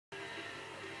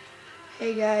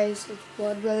Hey guys, it's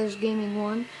Blood Brothers Gaming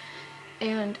 1,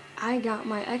 and I got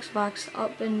my Xbox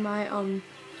up in my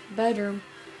bedroom,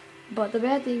 but the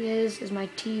bad thing is my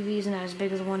TV isn't as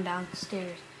big as the one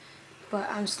downstairs. But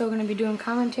I'm still going to be doing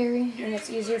commentary, and it's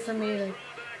easier for me to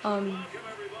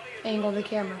angle the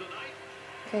camera.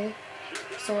 Okay,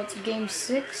 so it's game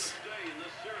 6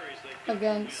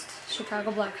 against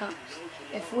Chicago Blackhawks.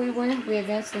 If we win, we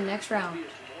advance to the next round.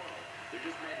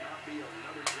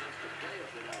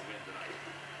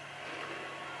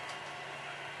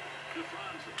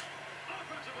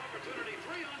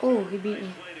 Oh, he beat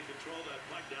me.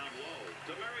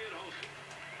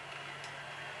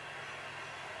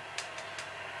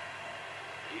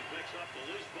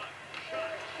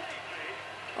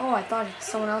 Oh, I thought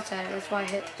someone else had it. That's why I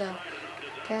hit the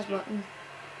pass button.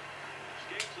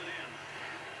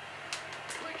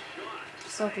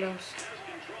 So close.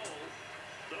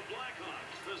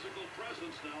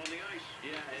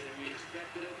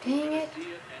 Dang it.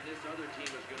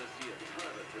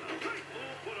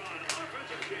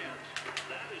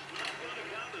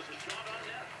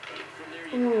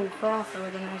 Ooh, Crawford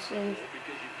with a nice save.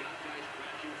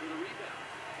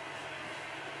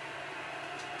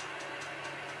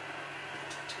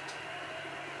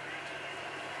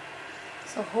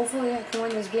 So hopefully I can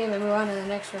win this game and move on to the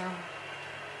next round.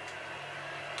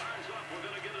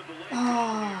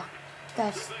 Oh,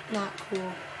 that's not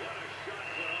cool.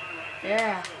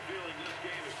 Yeah.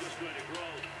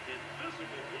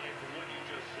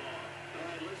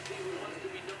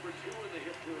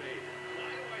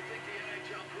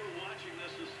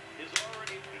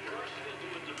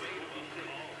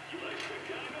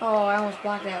 Oh, I almost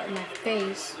blocked that in my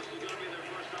face.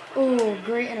 Oh,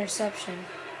 great interception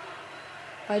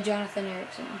by Jonathan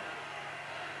Erickson.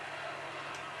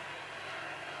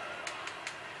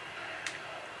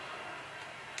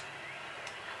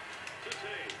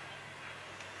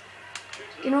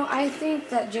 You know, I think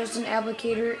that Justin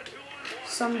Applicator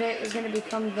someday is going to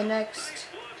become the next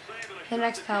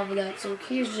Palvidette.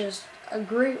 He's just a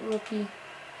great rookie,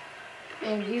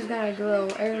 and he's going to grow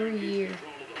every year.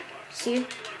 See?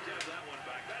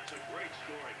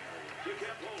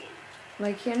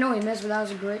 Like, I know he missed, but that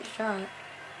was a great shot.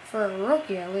 For a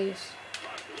rookie, at least.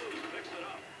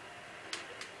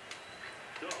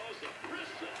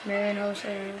 Marion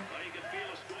Jose.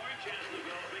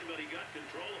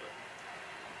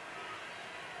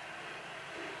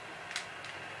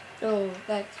 Oh,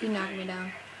 he knocked me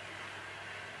down.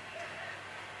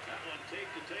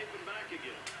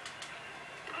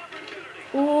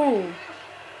 Ooh,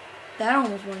 that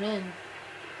almost went in.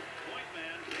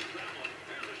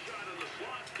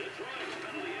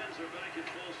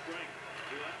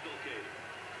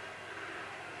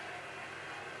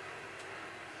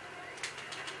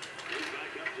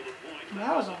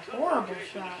 That was a horrible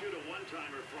shot.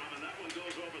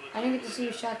 I didn't get to see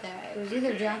who shot that. It was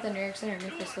either Jonathan Erickson or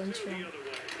Nicholas Lindstrom.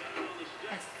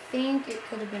 I think it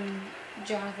could have been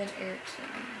Jonathan Erickson.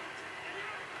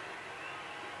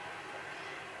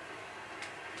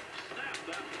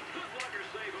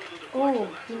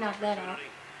 Oh, he knocked that out.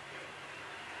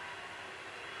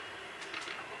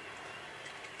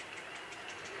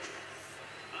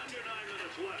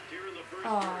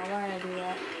 Oh, why did I do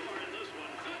that?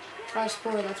 If I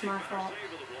score, that's my fault.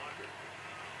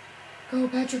 Go,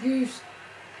 Patrick Eves.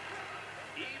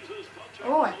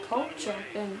 Oh, I poke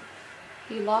checked and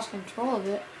he lost control of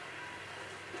it.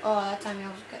 Oh, that time he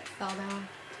almost fell down.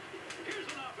 Here's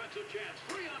an offensive chance.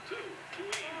 3-on-2 to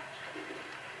Eves.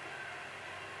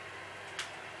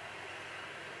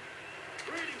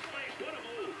 Creating space, what a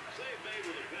move. Save made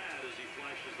with a pad as he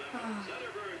flashes that one.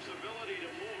 Zetterberg's ability to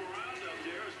move around up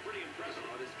there is pretty impressive.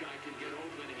 Oh, this guy can get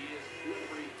open. He is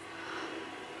slippery.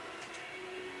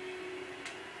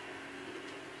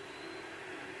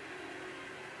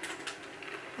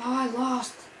 Oh, I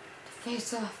lost the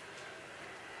face-off.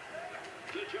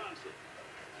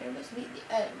 Here must be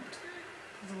the end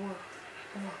of the world.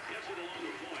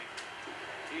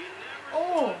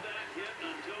 Oh!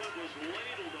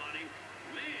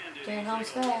 Darren Helms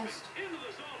fast.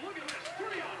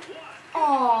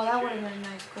 Oh, that would have been a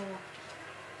nice goal.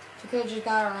 If you could have just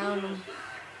got around him.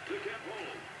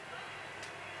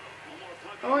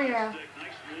 Oh yeah.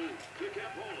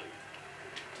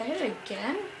 Did I hit it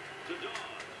again?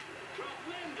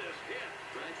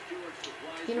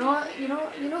 You know what? You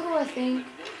know who I think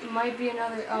might be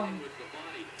another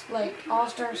like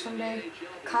all-star someday?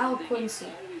 Kyle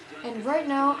Quincy. And right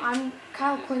now,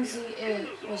 Kyle Quincy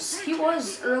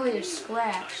was earlier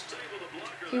scratched.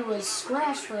 He was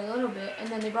scratched for a little bit, and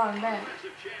then they brought him back.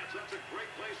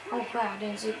 Oh crap! I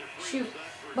didn't see. Shoot!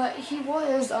 But he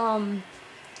was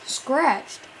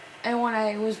scratched. And when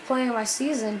I was playing my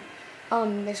season,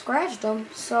 they scratched him,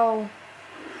 so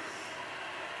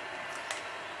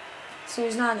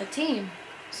he's not on the team.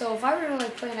 So if I were to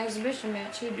like play an exhibition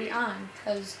match, he'd be on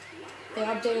because they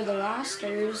updated the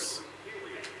rosters,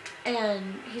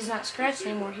 and he's not scratched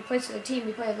anymore. He plays for the team.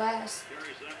 He played last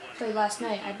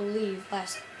night, I believe.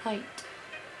 Last night.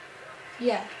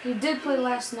 Yeah, he did play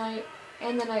last night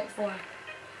and the night before.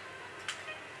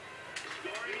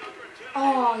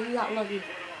 Oh, he got lucky.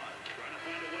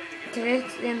 Okay,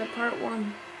 it's the end of part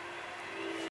 1.